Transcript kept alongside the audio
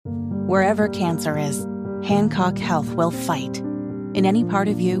Wherever cancer is, Hancock Health will fight. In any part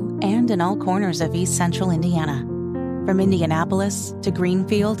of you and in all corners of East Central Indiana. From Indianapolis to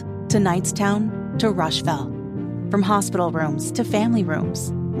Greenfield to Knightstown to Rushville. From hospital rooms to family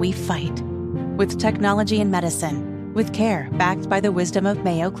rooms, we fight. With technology and medicine, with care backed by the wisdom of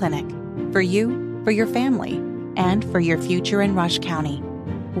Mayo Clinic. For you, for your family, and for your future in Rush County.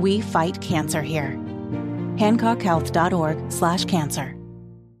 We fight cancer here. HancockHealth.org/cancer.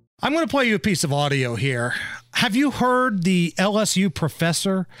 I'm going to play you a piece of audio here. Have you heard the LSU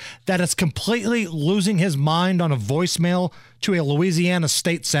professor that is completely losing his mind on a voicemail to a Louisiana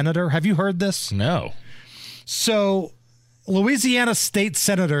state senator? Have you heard this? No. So, Louisiana state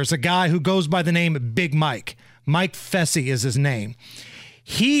senator is a guy who goes by the name Big Mike. Mike Fessy is his name.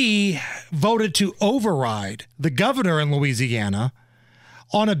 He voted to override the governor in Louisiana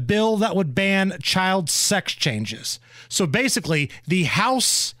on a bill that would ban child sex changes. So basically, the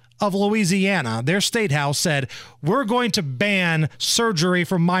House of Louisiana, their state house, said, we're going to ban surgery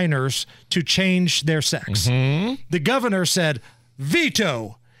for minors to change their sex. Mm-hmm. The governor said,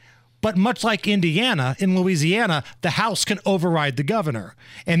 veto. But much like Indiana, in Louisiana, the House can override the governor.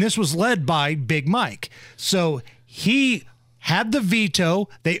 And this was led by Big Mike. So he had the veto.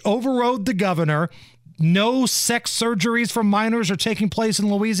 They overrode the governor. No sex surgeries for minors are taking place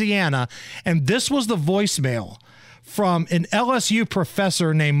in Louisiana. And this was the voicemail from an LSU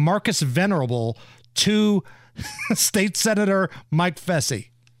professor named Marcus Venerable to State Senator Mike Fessy.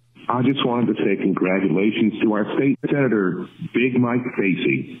 I just wanted to say congratulations to our state senator, Big Mike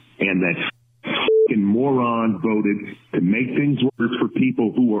Fessy, and that f***ing moron voted to make things worse for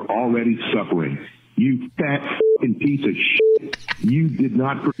people who are already suffering. You fat f***ing piece of shit. You did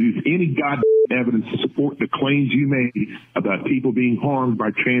not produce any goddamn evidence to support the claims you made about people being harmed by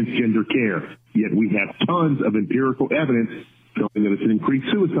transgender care. Yet we have tons of empirical evidence showing that it's an increased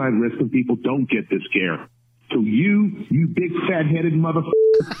suicide risk when people don't get this care. So you big fat-headed motherfucker,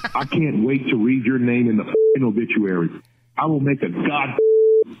 I can't wait to read your name in the f***ing obituary. I will make a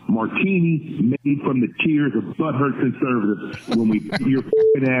martini made from the tears of butthurt conservatives when we put your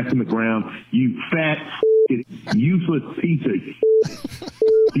f***ing ass in the ground. You fat, f***ing useless piece of shit.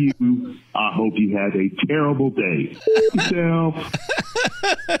 You. I hope you have a terrible day. Yourself.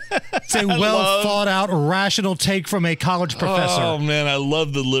 It's a well-thought-out, rational take from a college professor. Oh, man, I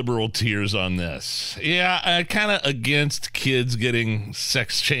love the liberal tears on this. Yeah, I'm kind of against kids getting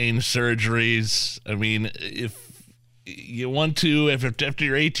sex change surgeries. I mean, if you want to, if after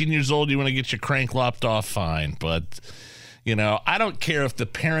you're 18 years old, you want to get your crank lopped off, fine. But, you know, I don't care if the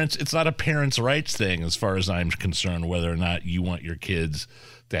parents, it's not a parents' rights thing as far as I'm concerned, whether or not you want your kids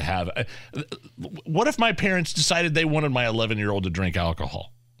to have. What if my parents decided they wanted my 11-year-old to drink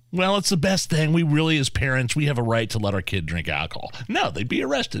alcohol? Well, it's the best thing. We really, as parents, we have a right to let our kid drink alcohol. No, they'd be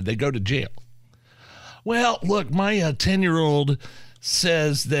arrested. They'd go to jail. Well, look, my 10-year-old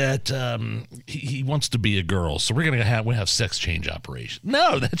says that he wants to be a girl, so we have sex change operation.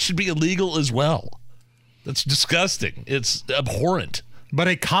 No, that should be illegal as well. That's disgusting. It's abhorrent. But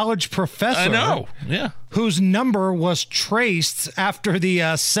a college professor, I know, yeah, whose number was traced after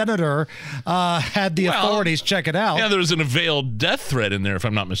the senator had the authorities check it out. Yeah, there was an veiled death threat in there, if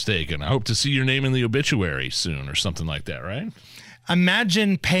I'm not mistaken. I hope to see your name in the obituary soon or something like that, right?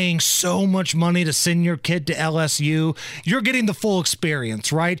 Imagine paying so much money to send your kid to LSU. You're getting the full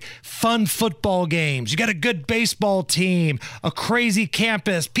experience, right? Fun football games. You got a good baseball team, a crazy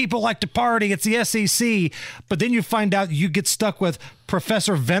campus. People like to party. It's the SEC. But then you find out you get stuck with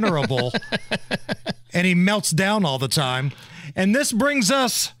Professor Venerable, and he melts down all the time. And this brings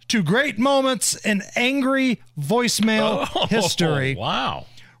us to great moments in angry voicemail history. Wow.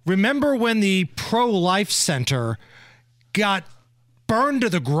 Remember when the Pro-Life Center got burned to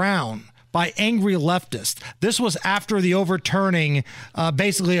the ground by angry leftists? This was after the overturning,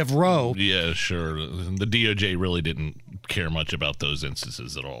 basically, of Roe. Yeah, sure. The DOJ really didn't care much about those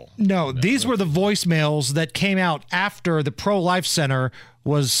instances at all. No, these were the voicemails that came out after the Pro-Life Center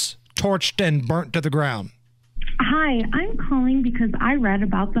was torched and burnt to the ground. Hi, I'm calling because I read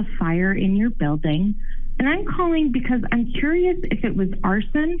about the fire in your building, and I'm calling because I'm curious if it was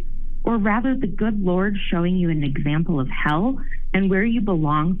arson or rather the good Lord showing you an example of hell and where you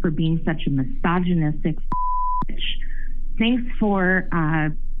belong for being such a misogynistic bitch. Thanks for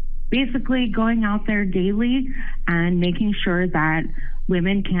basically going out there daily and making sure that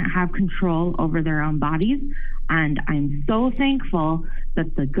women can't have control over their own bodies. And I'm so thankful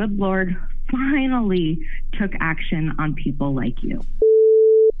that the good Lord finally took action on people like you.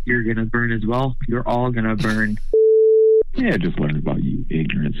 You're going to burn as well. You're all going to burn. Yeah, just learned about you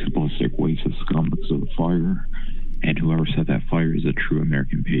ignorant, simplistic, waste of scumbags of the fire. And whoever set that fire is a true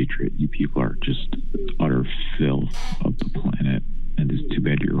American patriot. You people are just utter filth of the planet. And it's too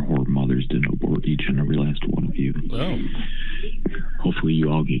bad your whore mothers didn't abort each and every last one of you. Oh. Hopefully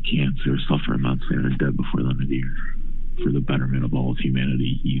you all get cancer, suffer immensely, and are dead before the end of the year. For the betterment of all of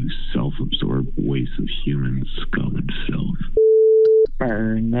humanity, you self-absorbed waste of human scum and filth.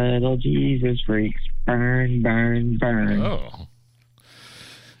 Burn, little Jesus freaks. Burn, burn, burn. Oh.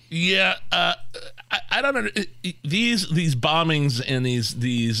 Yeah, I don't know. These bombings and these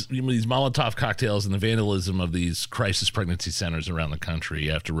Molotov cocktails and the vandalism of these crisis pregnancy centers around the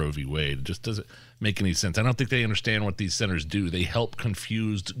country after Roe v. Wade, it just doesn't make any sense. I don't think they understand what these centers do. They help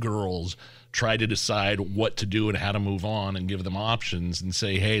confused girls try to decide what to do and how to move on, and give them options and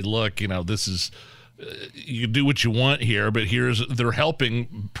say, hey, look, this is, you can do what you want here, but they're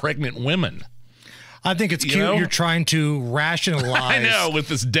helping pregnant women. I think it's cute you're trying to rationalize. I know, with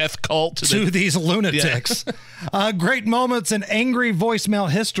this death cult to these lunatics. Yeah. Great moments in angry voicemail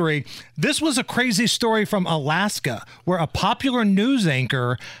history. This was a crazy story from Alaska, where a popular news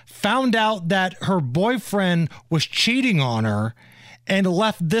anchor found out that her boyfriend was cheating on her and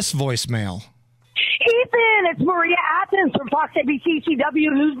left this voicemail. Ethan, it's Maria Athens from Fox ABC CW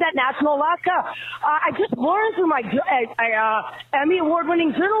Newsnet National Alaska. I just learned through my Emmy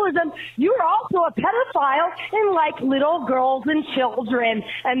Award-winning journalism, you're also a pedophile and like little girls and children.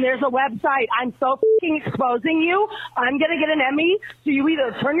 And there's a website. I'm so fucking exposing you. I'm going to get an Emmy. So you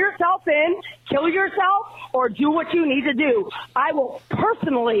either turn yourself in, kill yourself, or do what you need to do. I will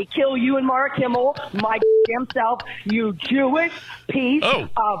personally kill you and Mara Kimmel, my damn self, you Jewish piece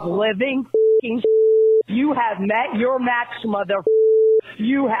of living fucking. You have met your match, mother.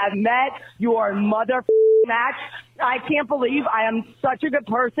 You have met your mother match. I can't believe I am such a good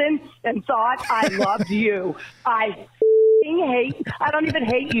person and thought I loved you. I don't even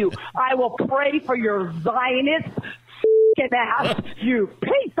hate you. I will pray for your Zionist ass, you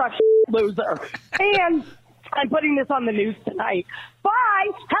piece of loser. And I'm putting this on the news tonight. Bye.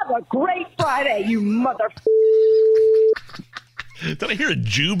 Have a great Friday, you mother. Did I hear a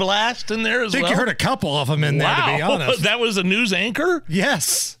Jew blast in there as well? I think you heard a couple of them in there, to be honest. That was a news anchor?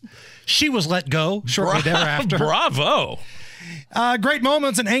 Yes. She was let go shortly thereafter. Bravo. Great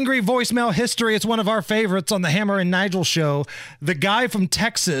moments in angry voicemail history. It's one of our favorites on the Hammer and Nigel show. The guy from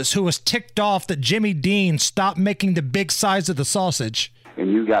Texas who was ticked off that Jimmy Dean stopped making the big size of the sausage.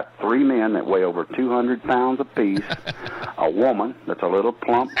 And you got three men that weigh over 200 pounds apiece, a woman that's a little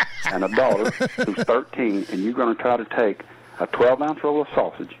plump, and a daughter who's 13, and you're going to try to take a 12-ounce roll of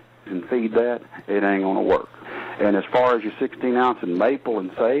sausage and feed that. It ain't going to work. And as far as your 16-ounce in maple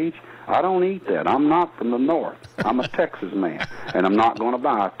and sage, I don't eat that. I'm not from the north. I'm a Texas man, and I'm not going to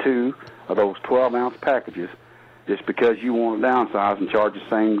buy two of those 12-ounce packages just because you want to downsize and charge the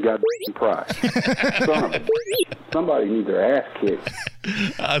same goddamn price. Son of a... Somebody needs their ass kicked.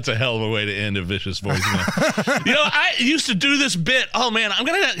 That's a hell of a way to end a vicious voicemail. I used to do this bit. Oh, man, I'm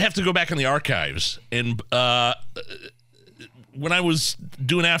going to have to go back in the archives. And when I was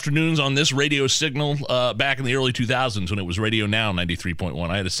doing afternoons on this radio signal back in the early 2000s when it was Radio Now 93.1,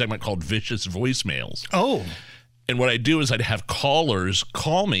 I had a segment called Vicious Voicemails. Oh. And what I'd do is I'd have callers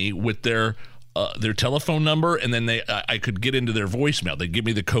call me with their telephone number, and then I could get into their voicemail. They'd give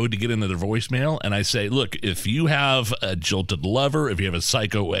me the code to get into their voicemail, and I say, look, if you have a jilted lover, if you have a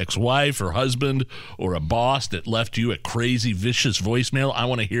psycho ex-wife or husband or a boss that left you a crazy, vicious voicemail, I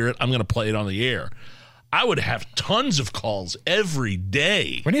want to hear it. I'm going to play it on the air. I would have tons of calls every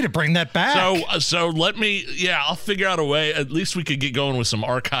day. We need to bring that back. So let me, I'll figure out a way. At least we could get going with some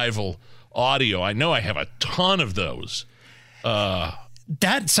archival audio. I know I have a ton of those.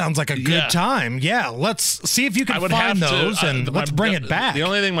 That sounds like a good time. Yeah, let's see if you can find those and let's bring it back. The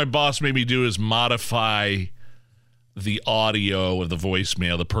only thing my boss made me do is modify the audio of the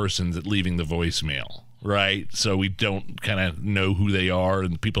voicemail, the person that's leaving the voicemail, right? So we don't kind of know who they are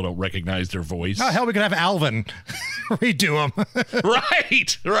and people don't recognize their voice. Oh, hell, we could have Alvin redo them.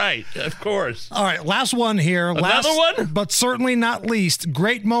 Right, of course. All right, last one here. Another one? But certainly not least,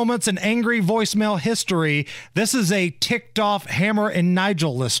 great moments in angry voicemail history. This is a ticked off Hammer and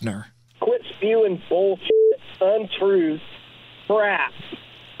Nigel listener. Quit spewing bullshit, untruth, crap.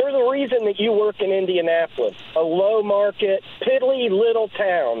 There's a reason that you work in Indianapolis, a low market, piddly little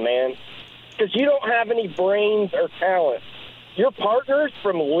town, man. Because you don't have any brains or talent. Your partner's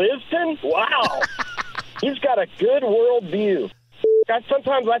from Lisbon? Wow. He's got a good world view.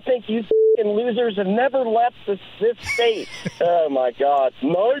 Sometimes I think you f***ing losers have never left this state. Oh, my God.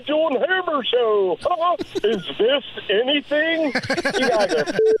 Nigel and Hammer Show. Is this anything? You guys are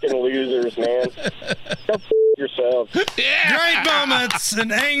f***ing losers, man. Go f*** yourselves. Great moments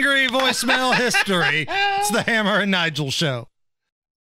in angry voicemail history. It's the Hammer and Nigel Show.